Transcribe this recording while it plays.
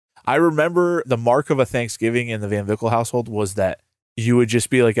I remember the mark of a Thanksgiving in the Van Vickle household was that you would just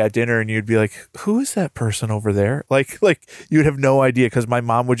be like at dinner and you'd be like, who is that person over there? Like you would have no idea because my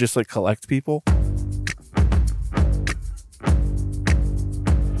mom would just like collect people.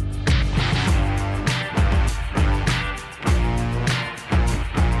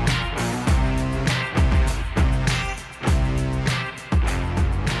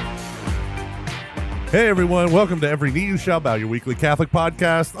 Hey everyone, welcome to Every Knee You Shall Bow, your weekly Catholic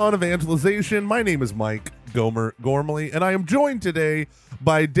podcast on evangelization. My name is Mike Gormley, and I am joined today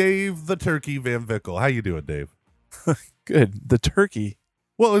by Dave the Turkey Van Vickle. How you doing, Dave? Good. The turkey.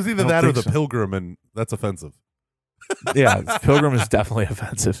 Well, it's either that or the so. pilgrim, and that's offensive. Yeah, pilgrim is definitely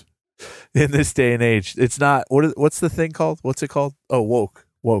offensive in this day and age. It's not. What's the thing called? What's it called? Oh,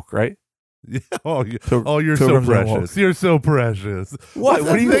 woke, right? Yeah. Oh, you're so Pilgrims are precious. You're so precious. What?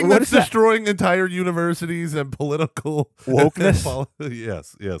 What do you think what that's is destroying entire universities and political wokeness?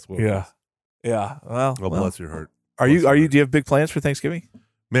 Yes, wokeness. Yeah. Well, Bless your heart. Are you? Do you have big plans for Thanksgiving?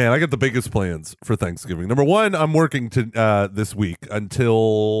 Man, I got the biggest plans for Thanksgiving. Number one, I'm working this week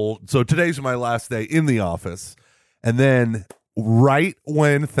so today's my last day in the office. And then right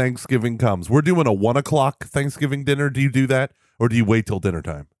when Thanksgiving comes, we're doing a 1:00 Thanksgiving dinner. Do you do that? Or do you wait till dinner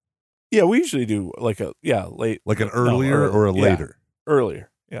time? Yeah, we usually do late. Like an earlier or a later? Yeah, earlier.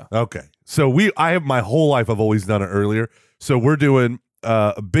 Yeah. Okay. So I have my whole life, I've always done it earlier. So we're doing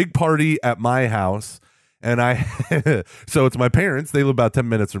a big party at my house. And so it's my parents. They live about 10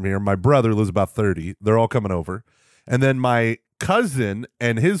 minutes from here. My brother lives about 30. They're all coming over. And then my cousin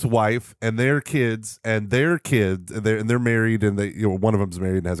and his wife and their kids and they're married, and one of them's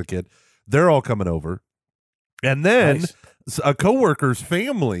married and has a kid. They're all coming over. And then a coworker's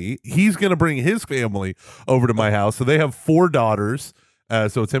family, he's going to bring his family over to my house. So they have 4 daughters.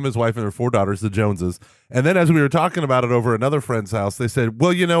 So it's him, his wife, and their 4 daughters, the Joneses. And then as we were talking about it over another friend's house, they said,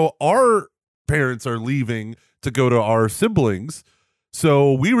 well, our parents are leaving to go to our siblings,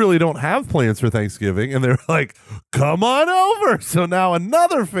 so we really don't have plans for Thanksgiving. And they're like, come on over. So now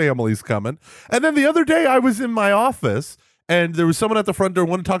another family's coming. And then the other day I was in my office, and there was someone at the front door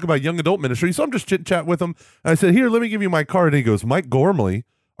wanting to talk about young adult ministry. So I'm just chit-chat with him. And I said, here, let me give you my card. And he goes, Mike Gormley,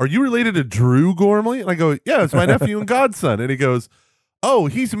 are you related to Drew Gormley? And I go, yeah, it's my nephew and godson. And he goes, oh,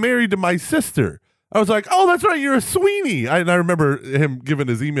 he's married to my sister. I was like, oh, that's right, you're a Sweeney. And I remember him giving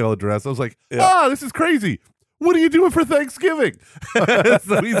his email address. I was like, this is crazy. What are you doing for Thanksgiving?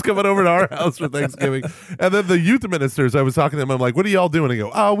 So he's coming over to our house for Thanksgiving. And then the youth ministers, I was talking to them. I'm like, what are y'all doing? They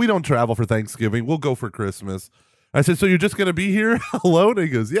go, oh, we don't travel for Thanksgiving. We'll go for Christmas. I said, so you're just going to be here alone? And he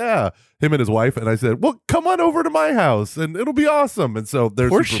goes, yeah, him and his wife. And I said, well, come on over to my house, and it'll be awesome. And so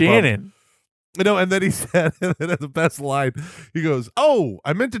there's Poor Shannon. And then he said, and then the best line, he goes, oh,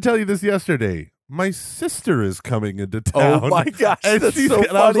 I meant to tell you this yesterday. My sister is coming into town. Oh my gosh, and that's so funny.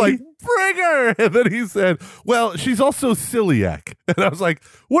 And I was like, bring her. And then he said, well, she's also celiac. And I was like,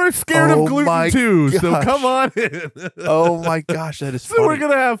 we're scared of gluten too, so come on in. Oh my gosh, that is so funny.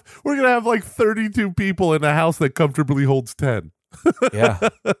 we're gonna have like 32 people in a house that comfortably holds 10. Yeah.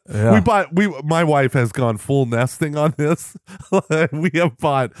 My wife has gone full nesting on this.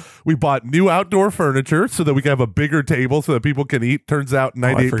 We bought new outdoor furniture so that we can have a bigger table so that people can eat. Turns out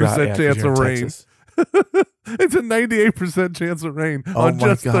 98% chance of rain. It's a 98% chance of rain on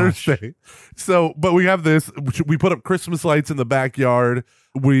just Thursday. So, but we have this. We put up Christmas lights in the backyard.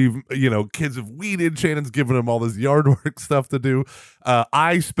 We've, kids have weeded. Shannon's giving them all this yard work stuff to do.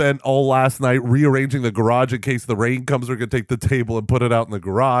 I spent all last night rearranging the garage in case the rain comes. We're going to take the table and put it out in the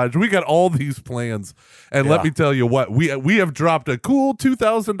garage. We got all these plans. And let me tell you what, we have dropped a cool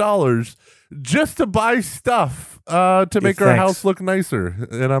 $2,000 just to buy stuff to make our house look nicer.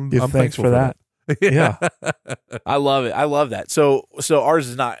 And I'm thankful for that. Yeah. I love it. I love that. So ours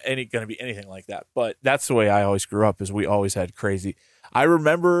is not going to be anything like that, but that's the way I always grew up, is we always had crazy. I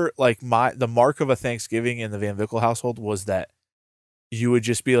remember the mark of a Thanksgiving in the Van Vickle household was that you would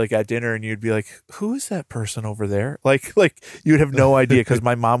just be like at dinner and you'd be like, who is that person over there? Like you would have no idea, because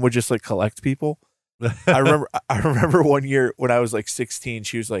my mom would just like collect people. I remember one year when I was like 16,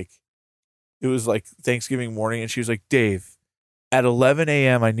 she was like, it was like Thanksgiving morning, and she was like, Dave, at 11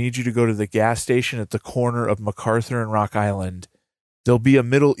 a.m., I need you to go to the gas station at the corner of MacArthur and Rock Island. There'll be a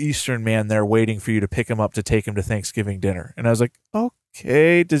Middle Eastern man there waiting for you to pick him up to take him to Thanksgiving dinner. And I was like,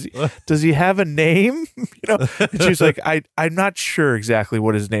 okay, does he have a name? And she was like, I'm not sure exactly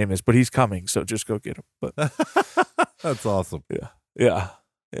what his name is, but he's coming, so just go get him. But that's awesome. Yeah.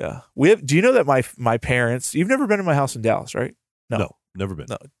 Do you know that my parents? You've never been to my house in Dallas, right? No, never been.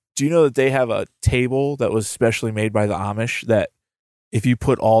 No. Do you know that they have a table that was specially made by the Amish that if you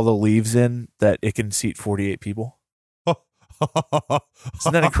put all the leaves in, that it can seat 48 people?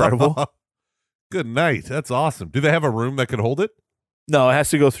 Isn't that incredible? Good night. That's awesome. Do they have a room that can hold it? No, it has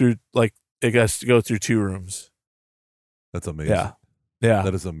to go through it has to go through 2 rooms. That's amazing. Yeah.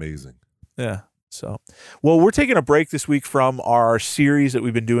 That is amazing. Yeah. So, well, we're taking a break this week from our series that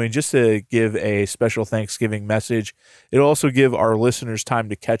we've been doing just to give a special Thanksgiving message. It'll also give our listeners time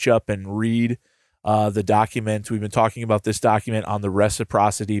to catch up and read the document. We've been talking about this document on the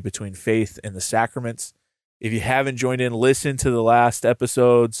reciprocity between faith and the sacraments. If you haven't joined in, listen to the last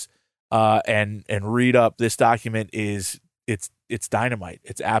episodes and read up. This document it's dynamite.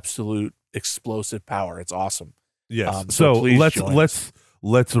 It's absolute explosive power. It's awesome. Yes. So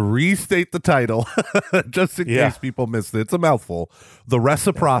let's restate the title just in case people missed it. It's a mouthful. The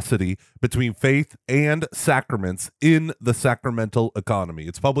reciprocity between faith and sacraments in the sacramental economy.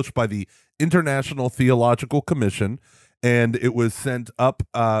 It's published by the International Theological Commission, and it was sent up.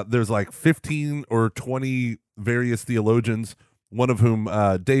 There's like 15 or 20 various theologians, one of whom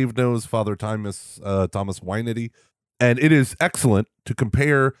Dave knows, Father Thomas Weinity. And it is excellent to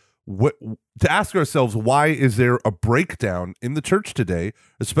compare to ask ourselves, why is there a breakdown in the church today,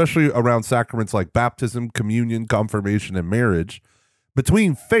 especially around sacraments like baptism, communion, confirmation, and marriage,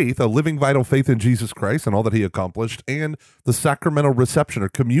 between faith, a living vital faith in Jesus Christ and all that he accomplished, and the sacramental reception or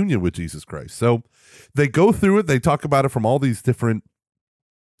communion with Jesus Christ. So they go through it, they talk about it from all these different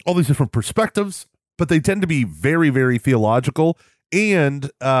perspectives, but they tend to be very, very theological,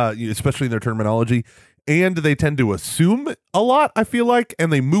 and especially in their terminology. And they tend to assume a lot, I feel like,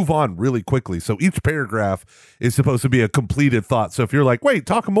 and they move on really quickly. So each paragraph is supposed to be a completed thought. So if you're like, wait,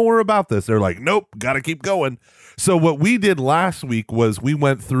 talk more about this, they're like, nope, got to keep going. So what we did last week was we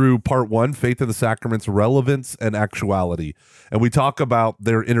went through part 1, Faith in the Sacraments, Relevance and Actuality. And we talk about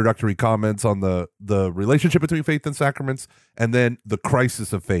their introductory comments on the relationship between faith and sacraments, and then the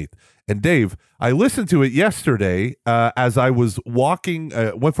crisis of faith. And Dave, I listened to it yesterday as I was walking,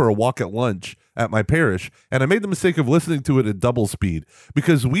 went for a walk at lunch at my parish, and I made the mistake of listening to it at double speed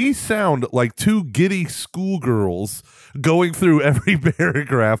because we sound like 2 giddy schoolgirls going through every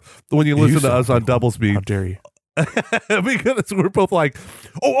paragraph when you listen to us on double speed. How dare you? Because we're both like,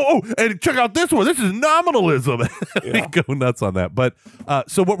 oh, and check out this one. This is nominalism. We go nuts on that. But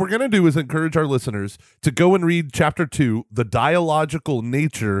so what we're going to do is encourage our listeners to go and read chapter 2, The Dialogical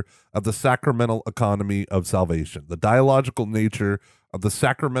Nature of the Sacramental Economy of Salvation. The dialogical nature of the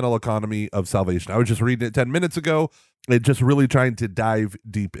sacramental economy of salvation. I was just reading it 10 minutes ago and just really trying to dive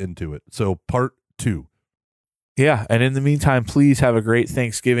deep into it. So part 2. Yeah, and in the meantime, please have a great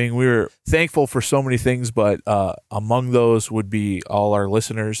Thanksgiving. We're thankful for so many things, but among those would be all our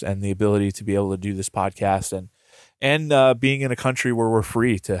listeners and the ability to be able to do this podcast and being in a country where we're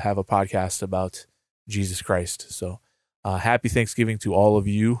free to have a podcast about Jesus Christ. So happy Thanksgiving to all of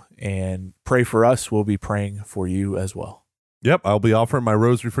you, and pray for us. We'll be praying for you as well. Yep, I'll be offering my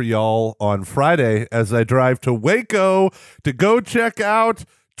rosary for y'all on Friday as I drive to Waco to go check out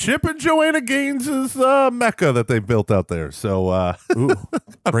Chip and Joanna Gaines's Mecca that they built out there. So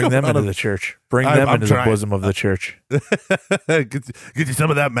bring them into the church. Bring them into the bosom of the church. Get you some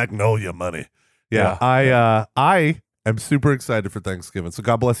of that Magnolia money. Yeah. I am super excited for Thanksgiving. So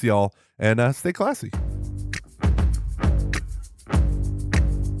God bless y'all and stay classy.